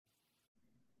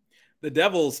The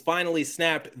Devils finally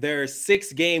snapped their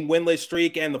 6-game winless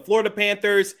streak, and the Florida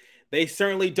Panthers, they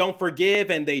certainly don't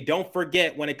forgive and they don't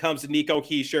forget when it comes to Nico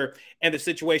Hischier and the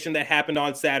situation that happened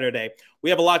on Saturday. We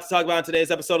have a lot to talk about in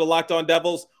today's episode of Locked On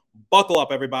Devils. Buckle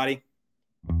up, everybody.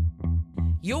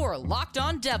 You're Locked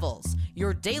On Devils,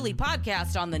 your daily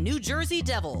podcast on the New Jersey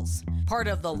Devils, part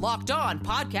of the Locked On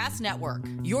Podcast Network,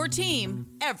 your team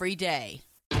every day.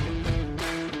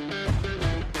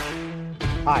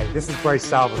 Hi, this is Bryce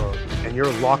Salvador, and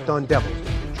you're Locked On Devils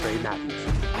with Trey Matthews.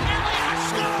 Elliott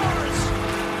scores!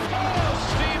 Oh,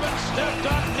 Stevens stepped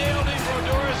up, nailed it.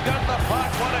 Brodor's got the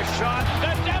puck. What a shot.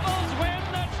 The Devils win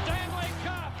the Stanley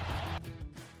Cup.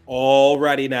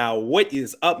 Alrighty now, what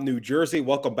is up, New Jersey?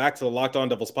 Welcome back to the Locked On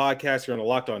Devils podcast here on the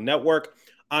Locked On Network.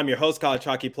 I'm your host, college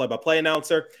hockey play-by-play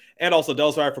announcer, and also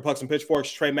Devils writer for Pucks and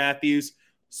Pitchforks, Trey Matthews.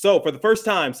 So for the first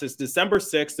time since December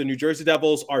 6th, the New Jersey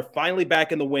Devils are finally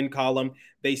back in the win column.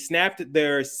 They snapped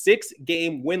their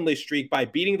 6-game winless streak by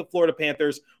beating the Florida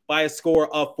Panthers by a score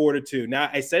of 4-2. Now,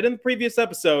 I said in the previous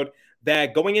episode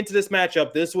that going into this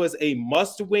matchup, this was a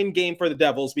must-win game for the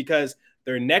Devils because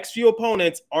their next few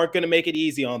opponents aren't going to make it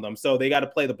easy on them. So they got to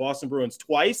play the Boston Bruins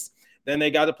twice. Then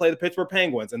they got to play the Pittsburgh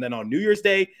Penguins. And then on New Year's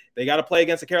Day, they got to play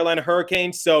against the Carolina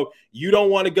Hurricanes. So you don't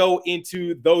want to go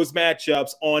into those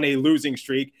matchups on a losing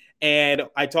streak. And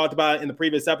I talked about it in the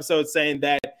previous episode saying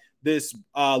that this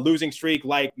losing streak,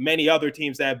 like many other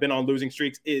teams that have been on losing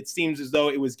streaks, it seems as though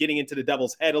it was getting into the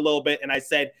Devils' head a little bit. And I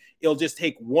said it'll just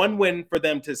take one win for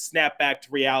them to snap back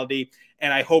to reality.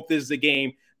 And I hope this is a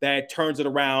game that turns it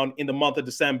around in the month of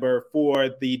December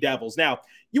for the Devils. Now,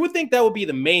 you would think that would be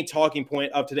the main talking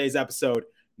point of today's episode.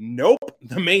 Nope.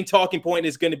 The main talking point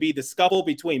is going to be the scuffle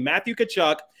between Matthew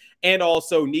Tkachuk and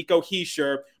also Nico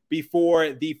Hischier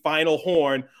before the final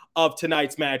horn of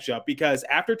tonight's matchup. Because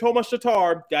after Tomas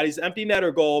Tatar got his empty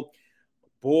netter goal,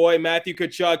 boy, Matthew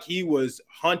Tkachuk, he was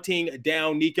hunting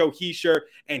down Nico Hischier,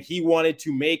 and he wanted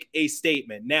to make a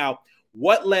statement. Now,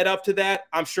 what led up to that?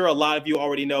 I'm sure a lot of you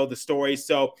already know the story.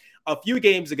 So a few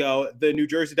games ago, the New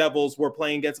Jersey Devils were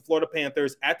playing against the Florida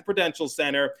Panthers at the Prudential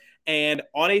Center, and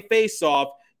on a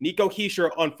face-off, Nico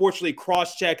Hischier unfortunately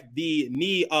cross-checked the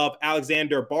knee of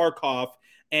Alexander Barkov,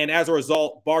 and as a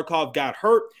result, Barkov got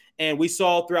hurt, and we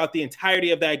saw throughout the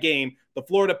entirety of that game, the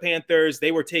Florida Panthers,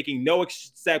 they were taking no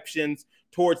exceptions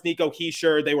towards Nico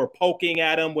Hischier. They were poking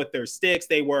at him with their sticks.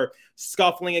 They were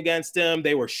scuffling against him.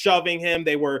 They were shoving him.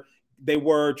 They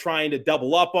were trying to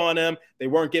double up on him. They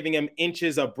weren't giving him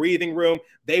inches of breathing room.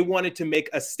 They wanted to make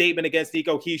a statement against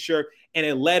Nico Hischier, and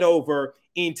it led over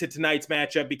into tonight's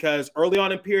matchup because early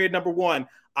on in period number one,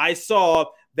 I saw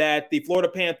that the Florida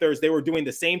Panthers, they were doing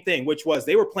the same thing, which was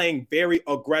they were playing very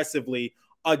aggressively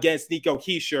against Nico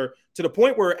Hischier to the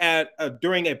point where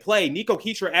during a play, Nico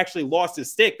Hischier actually lost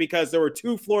his stick because there were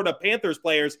two Florida Panthers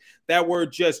players that were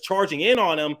just charging in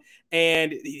on him,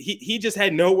 and he just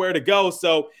had nowhere to go.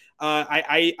 So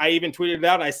I even tweeted it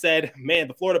out. I said, man,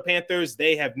 the Florida Panthers,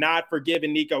 they have not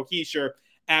forgiven Nico Hischier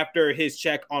after his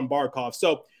check on Barkov.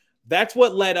 So that's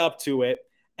what led up to it.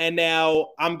 And now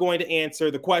I'm going to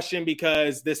answer the question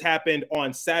because this happened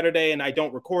on Saturday and I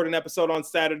don't record an episode on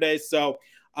Saturday. So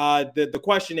the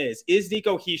question is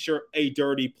Nico Hischier a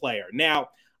dirty player? Now,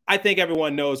 I think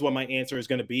everyone knows what my answer is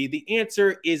going to be. The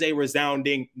answer is a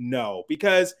resounding no,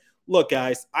 because look,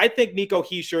 guys, I think Nico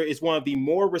Hischier is one of the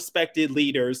more respected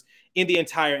leaders in the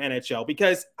entire NHL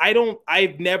because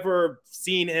I've never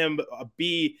seen him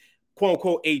be quote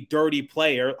unquote a dirty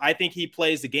player. I think he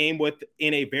plays the game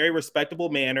in a very respectable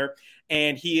manner,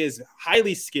 and he is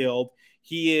highly skilled.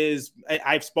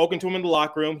 I've spoken to him in the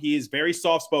locker room. He is very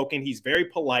soft-spoken. He's very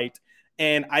polite.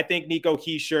 And I think Nico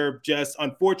Hischier just,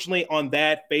 unfortunately, on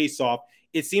that face-off,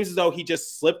 it seems as though he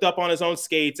just slipped up on his own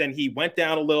skates and he went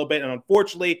down a little bit. And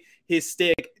unfortunately, his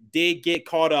stick did get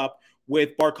caught up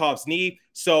with Barkov's knee.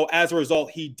 So as a result,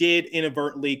 he did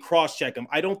inadvertently cross-check him.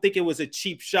 I don't think it was a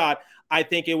cheap shot. I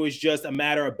think it was just a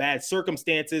matter of bad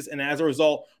circumstances. And as a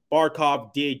result,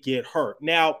 Barkov did get hurt.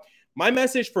 Now, my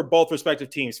message for both respective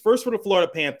teams, first for the Florida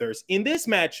Panthers, in this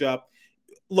matchup,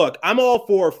 look, I'm all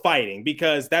for fighting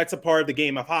because that's a part of the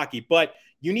game of hockey, but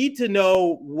you need to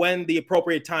know when the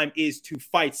appropriate time is to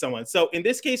fight someone. So in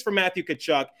this case for Matthew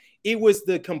Tkachuk, it was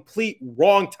the complete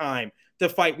wrong time to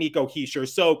fight Nico Hischier.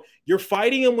 So you're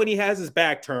fighting him when he has his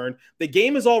back turned. The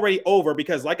game is already over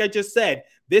because, like I just said,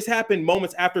 this happened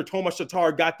moments after Tomas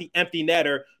Tatar got the empty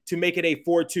netter to make it a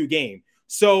 4-2 game.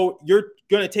 So you're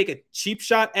going to take a cheap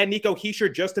shot at Nico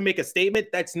Hischier just to make a statement?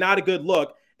 That's not a good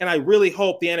look. And I really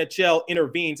hope the NHL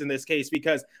intervenes in this case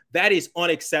because that is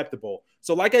unacceptable.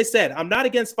 So like I said, I'm not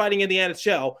against fighting in the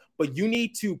NHL, but you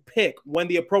need to pick when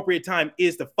the appropriate time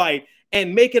is to fight.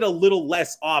 and make it a little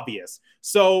less obvious.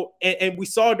 So, and we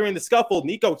saw during the scuffle,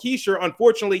 Nico Hischier,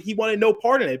 unfortunately, he wanted no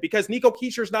part in it because Nico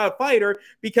Hischier is not a fighter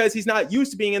because he's not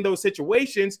used to being in those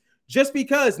situations. Just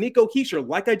because Nico Hischier,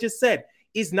 like I just said,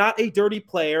 is not a dirty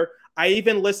player. I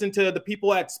even listened to the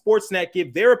people at Sportsnet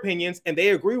give their opinions, and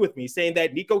they agree with me, saying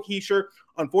that Nico Hischier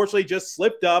unfortunately just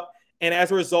slipped up, and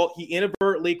as a result, he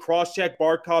inadvertently cross-checked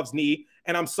Barkov's knee,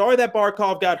 and I'm sorry that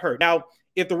Barkov got hurt. Now,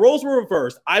 if the roles were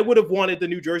reversed, I would have wanted the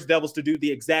New Jersey Devils to do the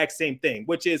exact same thing,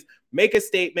 which is make a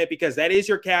statement because that is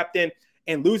your captain,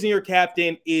 and losing your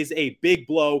captain is a big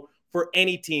blow for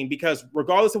any team because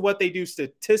regardless of what they do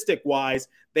statistic-wise,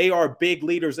 they are big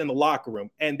leaders in the locker room,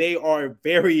 and they are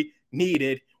very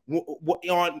needed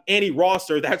on any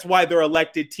roster. That's why they're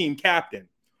elected team captain.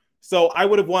 So I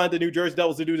would have wanted the New Jersey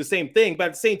Devils to do the same thing, but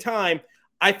at the same time,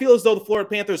 I feel as though the Florida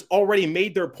Panthers already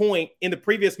made their point in the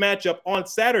previous matchup on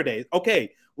Saturday.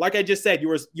 Okay, like I just said, you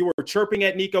were chirping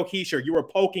at Nico Hischier, you were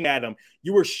poking at him,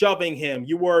 you were shoving him,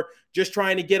 you were just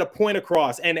trying to get a point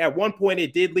across. And at one point,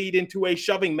 it did lead into a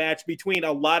shoving match between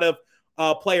a lot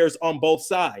of players on both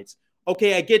sides.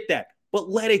 Okay, I get that, but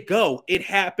let it go. It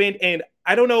happened, and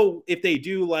I don't know if they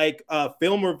do like a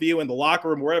film review in the locker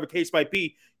room, wherever the case might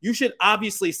be. You should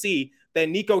obviously see that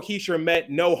Nico Hischier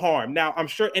meant no harm. Now, I'm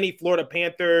sure any Florida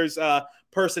Panthers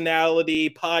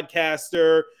personality,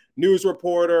 podcaster, news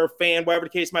reporter, fan, whatever the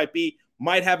case might be,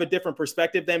 might have a different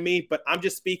perspective than me, but I'm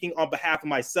just speaking on behalf of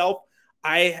myself.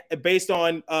 Based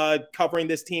on covering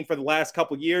this team for the last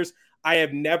couple of years, I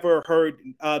have never heard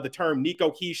the term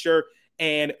Nico Hischier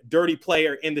and dirty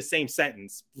player in the same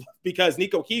sentence because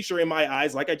Nico Hischier, in my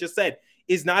eyes, like I just said,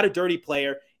 is not a dirty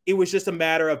player. It was just a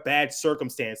matter of bad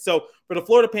circumstance. So for the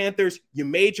Florida Panthers, you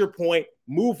made your point,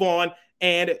 move on.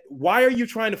 And why are you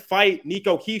trying to fight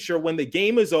Nico Hischier when the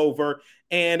game is over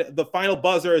and the final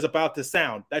buzzer is about to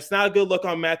sound? That's not a good look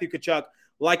on Matthew Tkachuk,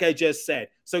 like I just said.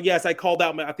 So yes, I called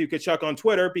out Matthew Tkachuk on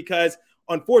Twitter because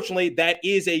unfortunately that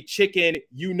is a chicken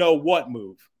you-know-what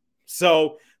move.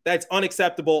 So that's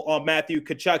unacceptable on Matthew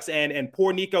Tkachuk's end. And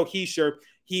poor Nico Hischier,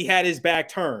 he had his back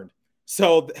turned.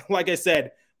 So like I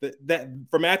said, that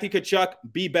for Matthew Tkachuk,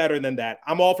 be better than that.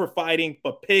 I'm all for fighting,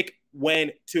 but pick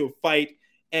when to fight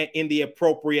in the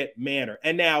appropriate manner.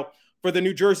 And now for the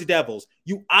New Jersey Devils,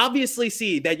 you obviously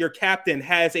see that your captain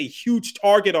has a huge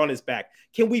target on his back.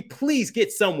 Can we please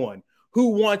get someone who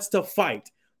wants to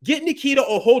fight? Get Nikita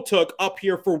Okhotyuk up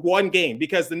here for one game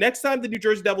because the next time the New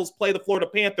Jersey Devils play the Florida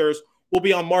Panthers will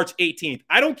be on March 18th.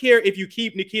 I don't care if you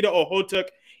keep Nikita Okhotyuk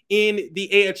in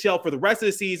the AHL for the rest of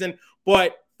the season,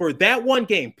 but for that one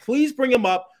game, please bring him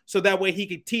up so that way he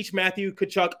can teach Matthew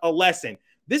Tkachuk a lesson.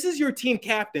 This is your team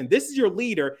captain. This is your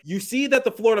leader. You see that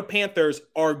the Florida Panthers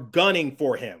are gunning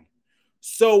for him.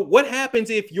 So what happens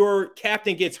if your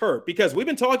captain gets hurt? Because we've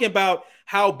been talking about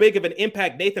how big of an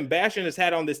impact Nathan Bastian has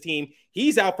had on this team.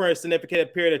 He's out for a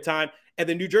significant period of time. And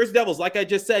the New Jersey Devils, like I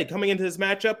just said, coming into this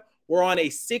matchup, we're on a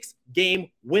 6-game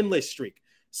winless streak.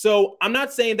 So I'm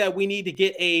not saying that we need to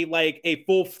get a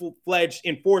full-fledged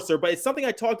enforcer, but it's something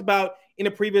I talked about in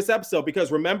a previous episode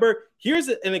because remember, here's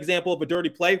an example of a dirty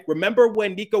play. Remember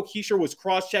when Nico Hischier was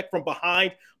cross-checked from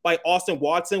behind by Austin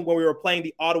Watson when we were playing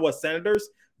the Ottawa Senators?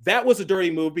 That was a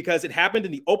dirty move because it happened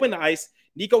in the open ice.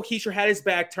 Nico Hischier had his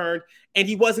back turned, and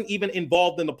he wasn't even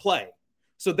involved in the play.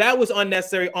 So that was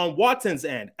unnecessary on Watson's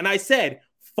end. And I said,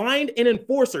 find an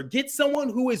enforcer. Get someone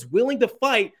who is willing to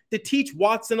fight to teach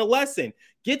Watson a lesson.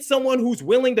 Get someone who's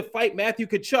willing to fight Matthew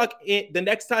Tkachuk the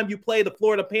next time you play the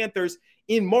Florida Panthers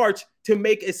in March to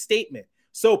make a statement.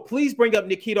 So please bring up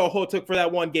Nikita Okhotyuk for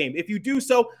that one game. If you do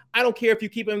so, I don't care if you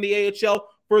keep him in the AHL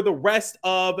for the rest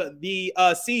of the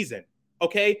season,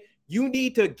 okay? You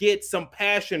need to get some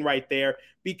passion right there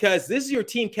because this is your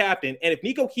team captain. And if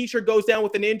Nico Hischier goes down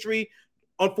with an injury,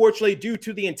 unfortunately, due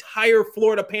to the entire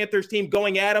Florida Panthers team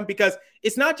going at him, because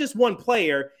it's not just one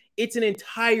player, it's an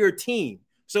entire team.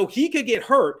 So he could get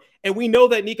hurt, and we know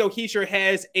that Nico Hischier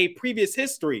has a previous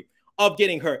history of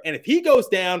getting hurt. And if he goes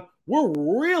down, we're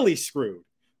really screwed.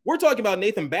 We're talking about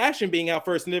Nathan Bastian being out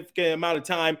for a significant amount of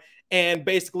time and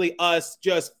basically us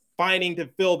just finding to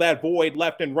fill that void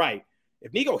left and right.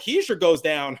 If Nico Hischier goes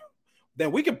down,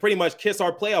 then we can pretty much kiss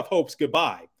our playoff hopes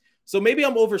goodbye. So maybe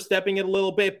I'm overstepping it a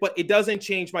little bit, but it doesn't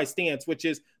change my stance, which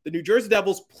is the New Jersey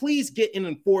Devils, please get an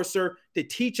enforcer to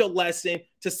teach a lesson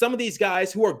to some of these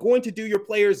guys who are going to do your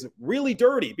players really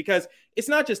dirty, because it's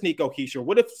not just Nico Hischier.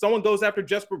 What if someone goes after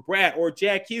Jesper Bratt or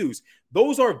Jack Hughes?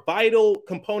 Those are vital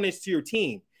components to your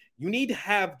team. You need to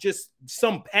have just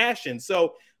some passion.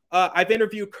 So I've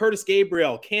interviewed Curtis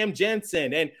Gabriel, Cam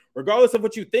Jensen, and regardless of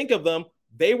what you think of them,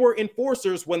 they were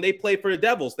enforcers when they played for the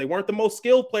Devils. They weren't the most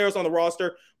skilled players on the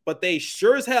roster, but they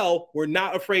sure as hell were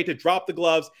not afraid to drop the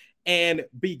gloves and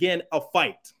begin a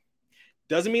fight.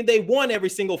 Doesn't mean they won every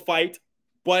single fight,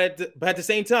 but at the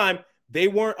same time, they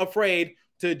weren't afraid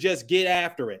to just get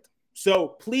after it. So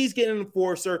please get an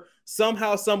enforcer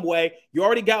somehow, some way. You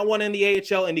already got one in the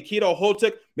AHL and Nikita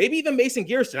Okhotyuk, maybe even Mason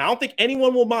Gearson. I don't think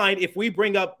anyone will mind if we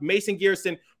bring up Mason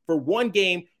Gearson for one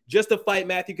game just to fight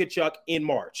Matthew Tkachuk in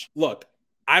March. Look,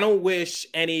 I don't wish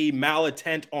any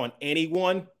malintent on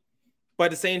anyone, but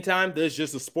at the same time, there's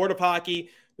just a sport of hockey.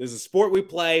 There's a sport we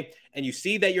play, and you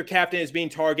see that your captain is being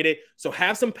targeted. So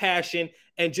have some passion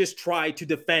and just try to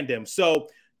defend him. So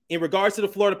in regards to the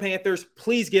Florida Panthers,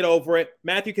 please get over it.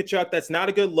 Matthew Tkachuk, that's not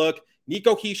a good look.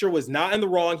 Nico Hischier was not in the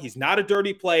wrong. He's not a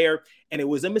dirty player, and it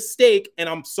was a mistake, and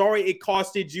I'm sorry it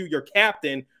costed you your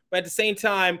captain. But at the same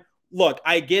time, look,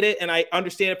 I get it, and I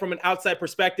understand it from an outside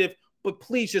perspective, but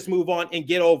please just move on and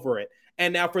get over it.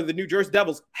 And now for the New Jersey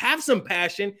Devils, have some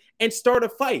passion and start a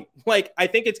fight. Like, I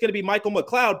think it's going to be Michael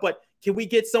McLeod, but can we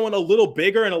get someone a little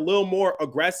bigger and a little more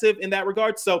aggressive in that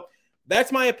regard? So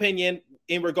that's my opinion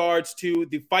in regards to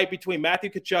the fight between Matthew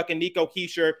Tkachuk and Nico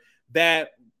Hischier that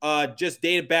just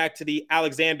dated back to the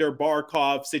Alexander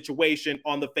Barkov situation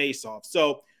on the faceoff.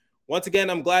 So once again,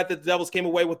 I'm glad that the Devils came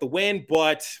away with the win,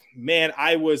 but man,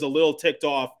 I was a little ticked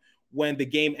off when the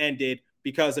game ended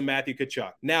because of Matthew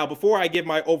Tkachuk. Now, before I give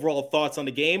my overall thoughts on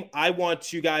the game, I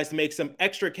want you guys to make some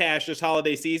extra cash this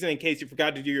holiday season in case you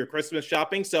forgot to do your Christmas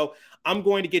shopping. So I'm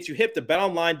going to get you hip to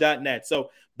betonline.net.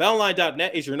 So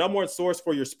betonline.net is your number one source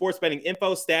for your sports betting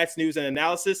info, stats, news, and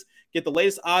analysis. Get the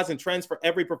latest odds and trends for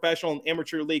every professional and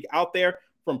amateur league out there,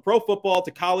 from pro football to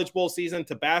college bowl season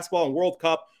to basketball and World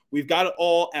Cup. We've got it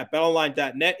all at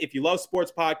betonline.net. If you love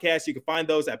sports podcasts, you can find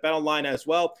those at betonline as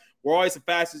well. We're always the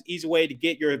fastest, easy way to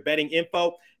get your betting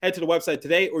info. Head to the website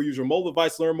today or use your mobile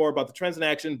device to learn more about the trends in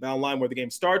action. BetOnline, where the game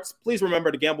starts. Please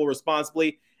remember to gamble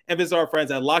responsibly and visit our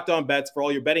friends at Locked On Bets for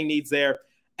all your betting needs there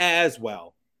as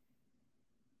well.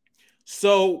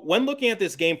 So when looking at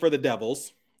this game for the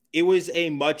Devils, it was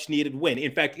a much-needed win.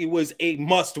 In fact, it was a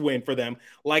must-win for them,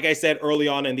 like I said early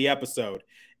on in the episode.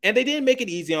 And they didn't make it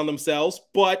easy on themselves,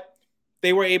 but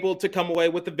they were able to come away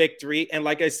with the victory. And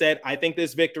like I said, I think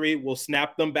this victory will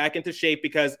snap them back into shape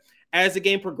because as the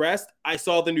game progressed, I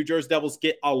saw the New Jersey Devils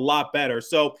get a lot better.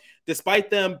 So despite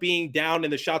them being down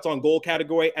in the shots on goal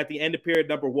category at the end of period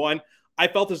number one, I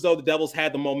felt as though the Devils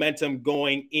had the momentum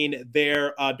going in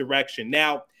their direction.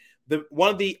 Now, one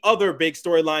of the other big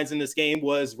storylines in this game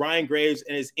was Ryan Graves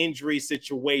and his injury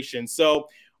situation. So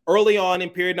early on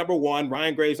in period number one,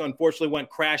 Ryan Graves unfortunately went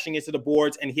crashing into the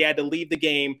boards and he had to leave the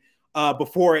game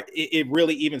before it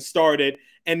really even started.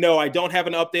 And no, I don't have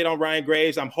an update on Ryan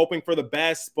Graves. I'm hoping for the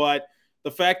best, but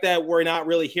the fact that we're not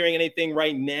really hearing anything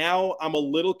right now, I'm a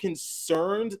little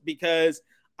concerned because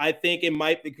I think it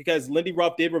might be because Lindy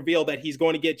Ruff did reveal that he's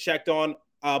going to get checked on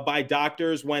by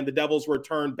doctors when the Devils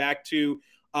return back to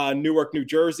Newark, New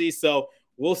Jersey. So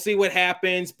we'll see what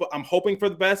happens, but I'm hoping for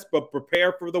the best, but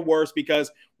prepare for the worst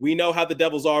because we know how the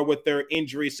Devils are with their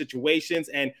injury situations,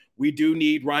 and we do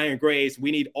need Ryan Graves.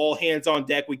 We need all hands on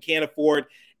deck. We can't afford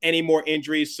any more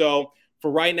injuries. So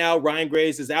for right now, Ryan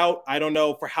Graves is out. I don't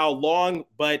know for how long,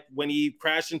 but when he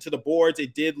crashed into the boards,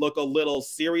 it did look a little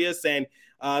serious, and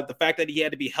the fact that he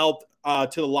had to be helped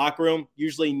to the locker room,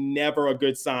 usually never a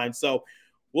good sign. So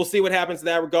we'll see what happens in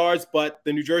that regards, but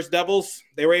the New Jersey Devils,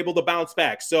 they were able to bounce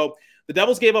back. So the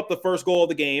Devils gave up the first goal of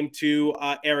the game to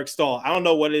Eric Staal. I don't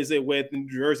know what is it with the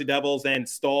New Jersey Devils and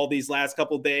Staal these last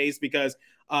couple of days because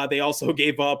they also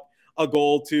gave up a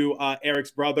goal to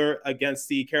Eric's brother against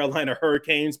the Carolina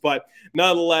Hurricanes. But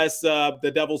nonetheless,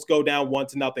 the Devils go down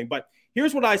 1-0. But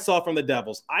here's what I saw from the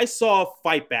Devils. I saw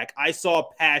fight back. I saw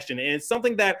passion. And it's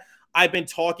something that I've been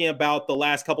talking about the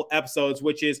last couple episodes,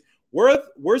 which is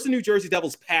where's the New Jersey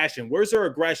Devils' passion? Where's their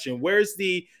aggression? Where's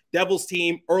the Devils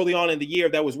team early on in the year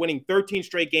that was winning 13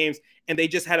 straight games and they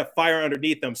just had a fire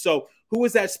underneath them? So who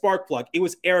was that spark plug? It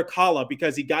was Erik Haula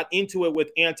because he got into it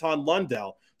with Anton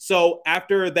Lundell. So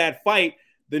after that fight,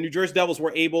 the New Jersey Devils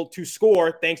were able to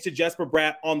score thanks to Jesper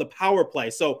Bratt on the power play.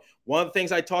 So one of the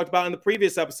things I talked about in the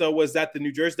previous episode was that the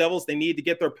New Jersey Devils, they need to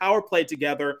get their power play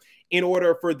together in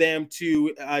order for them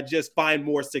to just find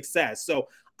more success. So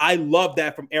I love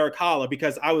that from Erik Haula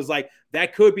because I was like,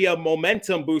 that could be a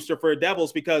momentum booster for the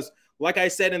Devils because, like I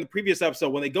said in the previous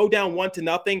episode, when they go down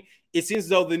 1-0, it seems as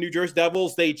though the New Jersey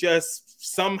Devils, they just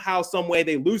somehow, some way,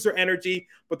 they lose their energy,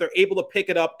 but they're able to pick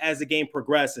it up as the game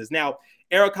progresses. Now,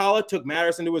 Erik Haula took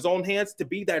matters into his own hands to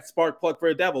be that spark plug for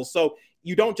the Devils. So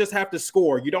you don't just have to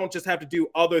score. You don't just have to do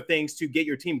other things to get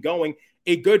your team going.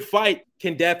 A good fight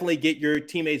can definitely get your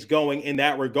teammates going in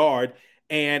that regard.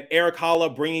 And Erik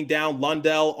Haula bringing down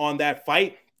Lundell on that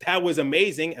fight, that was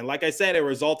amazing. And like I said, it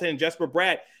resulted in Jesper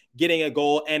Bratt getting a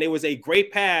goal, and it was a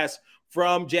great pass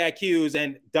from Jack Hughes,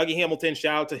 and Dougie Hamilton,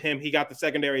 shout out to him. He got the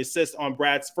secondary assist on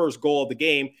Bratt's first goal of the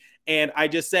game. And I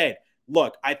just said,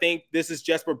 look, I think this is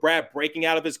Jesper Bratt breaking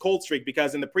out of his cold streak,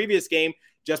 because in the previous game,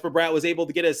 Jesper Bratt was able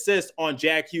to get an assist on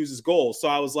Jack Hughes' goal. So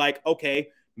I was like, okay,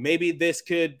 maybe this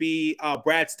could be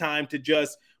Bratt's time to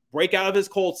just break out of his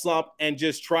cold slump and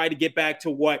just try to get back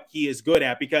to what he is good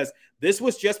at, because this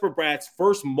was Jesper Bratt's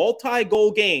first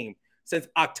multi-goal game since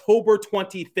October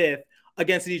 25th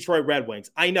against the Detroit Red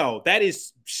Wings. I know that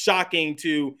is shocking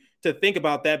to think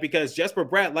about that, because Jesper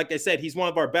Bratt, like I said, he's one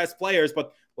of our best players,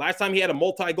 but last time he had a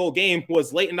multi-goal game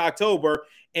was late in October,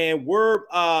 and we're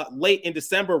late in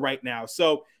December right now.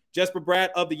 So Jesper Bratt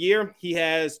of the year, he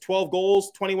has 12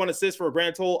 goals, 21 assists for a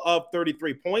grand total of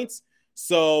 33 points.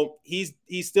 So he's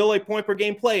still a point per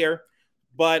game player,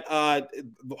 but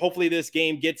hopefully this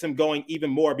game gets him going even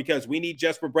more, because we need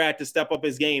Jesper Bratt to step up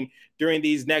his game during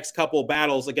these next couple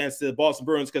battles against the Boston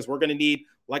Bruins, because we're going to need,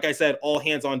 like I said, all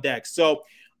hands on deck. So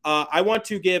I want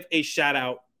to give a shout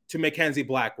out to Mackenzie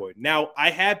Blackwood. Now, I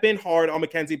have been hard on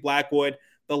Mackenzie Blackwood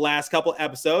the last couple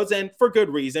episodes, and for good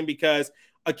reason, because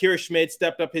Akira Schmid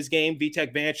stepped up his game,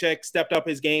 Vitek Vanecek stepped up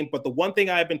his game. But the one thing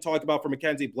I've been talking about for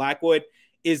Mackenzie Blackwood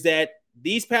is that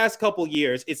these past couple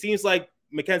years, it seems like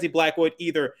Mackenzie Blackwood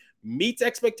either meets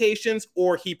expectations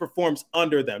or he performs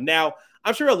under them. Now,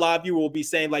 I'm sure a lot of you will be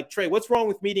saying, like, Trey, what's wrong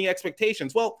with meeting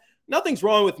expectations? Well, nothing's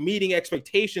wrong with meeting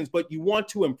expectations, but you want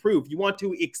to improve. You want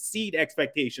to exceed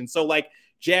expectations. So, like,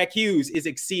 Jack Hughes is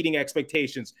exceeding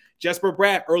expectations. Jesper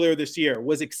Bratt earlier this year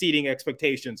was exceeding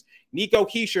expectations. Nico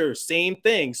Hischier, same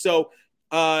thing. So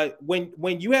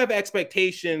when you have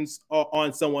expectations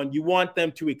on someone, you want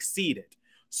them to exceed it.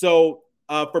 So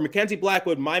for Mackenzie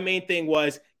Blackwood, my main thing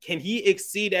was, can he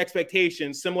exceed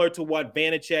expectations similar to what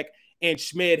Vanecek and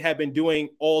Schmid have been doing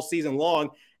all season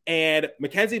long? And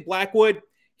Mackenzie Blackwood,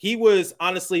 he was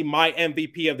honestly my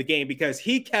MVP of the game, because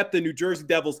he kept the New Jersey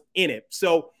Devils in it.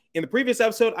 So in the previous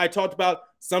episode, I talked about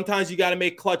sometimes you got to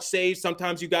make clutch saves.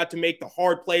 Sometimes you got to make the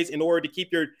hard plays in order to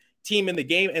keep your team in the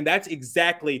game. And that's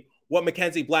exactly what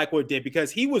Mackenzie Blackwood did,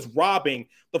 because he was robbing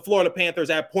the Florida Panthers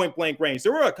at point blank range.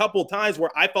 There were a couple of times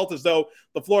where I felt as though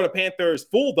the Florida Panthers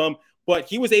fooled them, but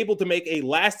he was able to make a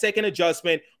last second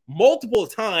adjustment multiple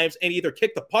times and either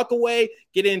kick the puck away,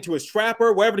 get into his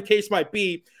trapper, whatever the case might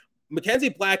be. Mackenzie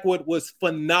Blackwood was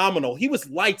phenomenal. He was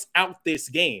lights out this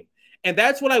game. And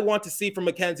that's what I want to see from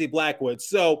Mackenzie Blackwood.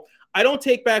 So I don't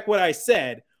take back what I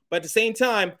said, but at the same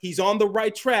time, he's on the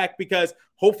right track, because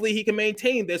hopefully he can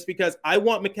maintain this, because I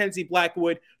want Mackenzie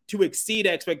Blackwood to exceed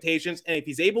expectations. And if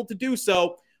he's able to do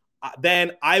so,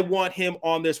 then I want him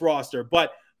on this roster.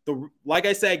 But like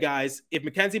I said, guys, if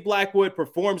Mackenzie Blackwood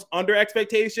performs under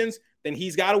expectations, then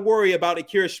he's got to worry about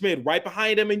Akira Schmid right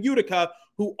behind him in Utica,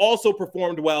 who also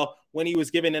performed well when he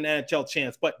was given an NHL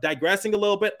chance. But digressing a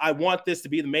little bit, I want this to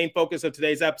be the main focus of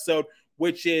today's episode,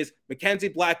 which is Mackenzie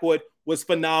Blackwood was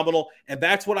phenomenal, and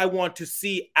that's what I want to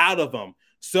see out of him.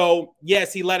 So,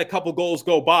 yes, he let a couple goals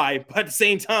go by, but at the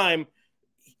same time,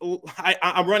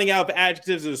 I'm running out of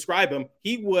adjectives to describe him.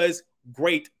 He was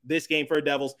great this game for the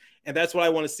Devils, and that's what I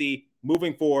want to see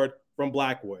moving forward from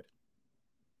Blackwood.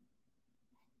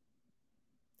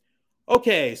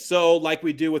 Okay, so like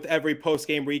we do with every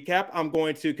post-game recap, I'm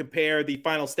going to compare the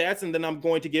final stats, and then I'm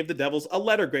going to give the Devils a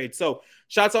letter grade. So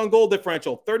shots on goal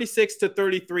differential,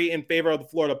 36-33 in favor of the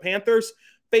Florida Panthers.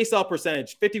 Face-off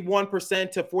percentage,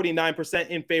 51% to 49%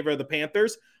 in favor of the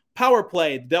Panthers. Power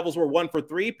play, the Devils were 1 for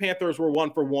 3, Panthers were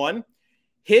 1 for 1.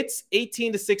 Hits,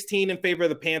 18-16 in favor of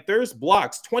the Panthers.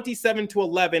 Blocks,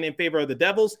 27-11 in favor of the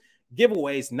Devils.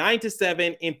 Giveaways,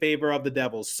 9-7 in favor of the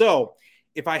Devils. So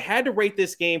if I had to rate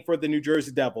this game for the New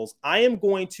Jersey Devils, I am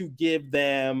going to give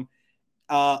them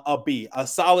a B, a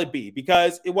solid B,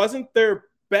 because it wasn't their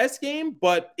best game,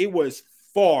 but it was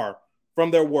far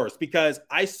from their worst, because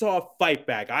I saw fight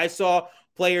back. I saw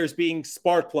players being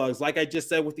spark plugs, like I just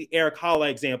said with the Erik Haula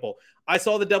example. I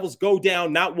saw the Devils go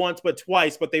down not once but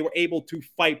twice, but they were able to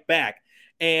fight back.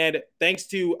 And thanks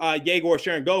to Yegor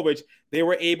Sharangovich, they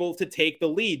were able to take the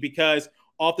lead, because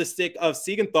off the stick of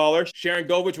Siegenthaler,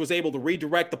 Sharangovich was able to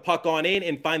redirect the puck on in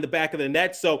and find the back of the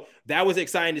net. So that was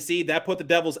exciting to see. That put the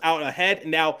Devils out ahead.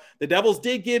 Now, the Devils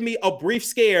did give me a brief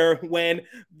scare when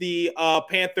the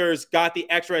Panthers got the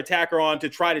extra attacker on to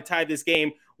try to tie this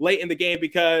game late in the game,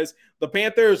 because the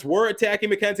Panthers were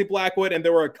attacking Mackenzie Blackwood, and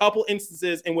there were a couple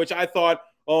instances in which I thought,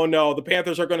 oh no, the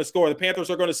Panthers are going to score. The Panthers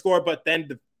are going to score, but then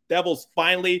the Devils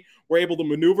finally were able to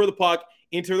maneuver the puck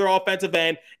into their offensive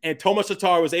end, and Tomas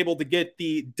Tatar was able to get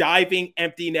the diving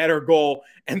empty netter goal,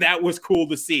 and that was cool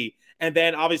to see. And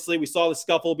then obviously we saw the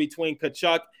scuffle between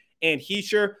Tkachuk and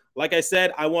Hischier. Like I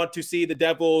said, I want to see the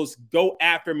Devils go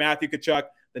after Matthew Tkachuk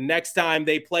the next time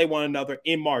they play one another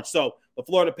in March. So the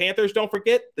Florida Panthers, don't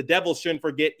forget, the Devils shouldn't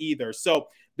forget either. So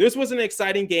this was an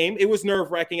exciting game. It was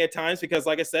nerve-wracking at times because,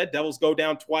 like I said, Devils go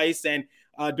down twice, and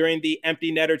during the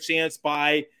empty netter chance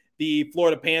by the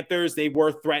Florida Panthers, they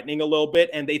were threatening a little bit,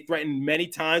 and they threatened many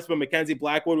times, but Mackenzie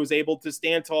Blackwood was able to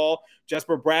stand tall.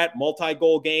 Jesper Bratt,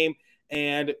 multi-goal game,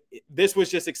 and this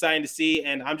was just exciting to see,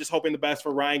 and I'm just hoping the best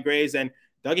for Ryan Graves. And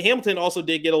Dougie Hamilton also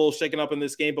did get a little shaken up in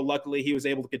this game, but luckily he was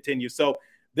able to continue. So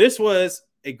this was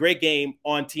a great game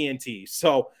on TNT.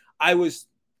 So I was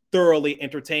thoroughly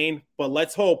entertained, but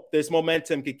let's hope this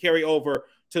momentum could carry over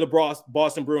to the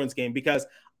Boston Bruins game, because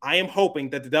I am hoping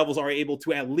that the Devils are able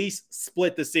to at least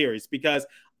split the series, because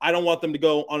I don't want them to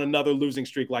go on another losing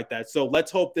streak like that. So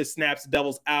let's hope this snaps the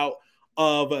Devils out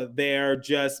of their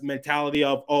just mentality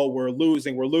of, oh, we're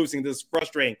losing, this is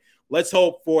frustrating. Let's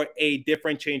hope for a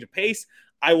different change of pace.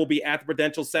 I will be at the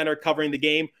Prudential Center covering the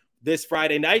game this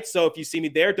Friday night. So if you see me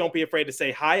there, don't be afraid to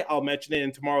say hi. I'll mention it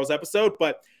in tomorrow's episode.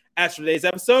 But as for today's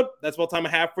episode, that's what time I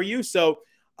have for you. So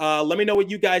let me know what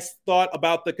you guys thought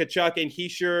about the Tkachuk and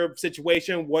Hischier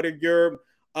situation. What are your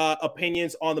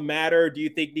opinions on the matter? Do you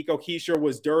think Nico Hischier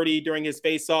was dirty during his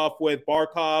face-off with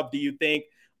Barkov? Do you think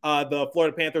the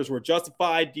Florida Panthers were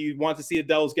justified? Do you want to see the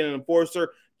Devils get an enforcer?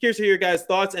 Curious to hear your guys'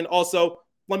 thoughts. And also,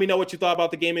 let me know what you thought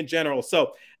about the game in general.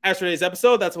 So as for today's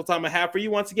episode, that's what time I have for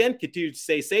you. Once again, continue to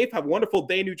stay safe. Have a wonderful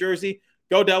day, New Jersey.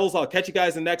 Go Devils. I'll catch you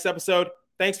guys in the next episode.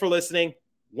 Thanks for listening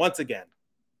once again.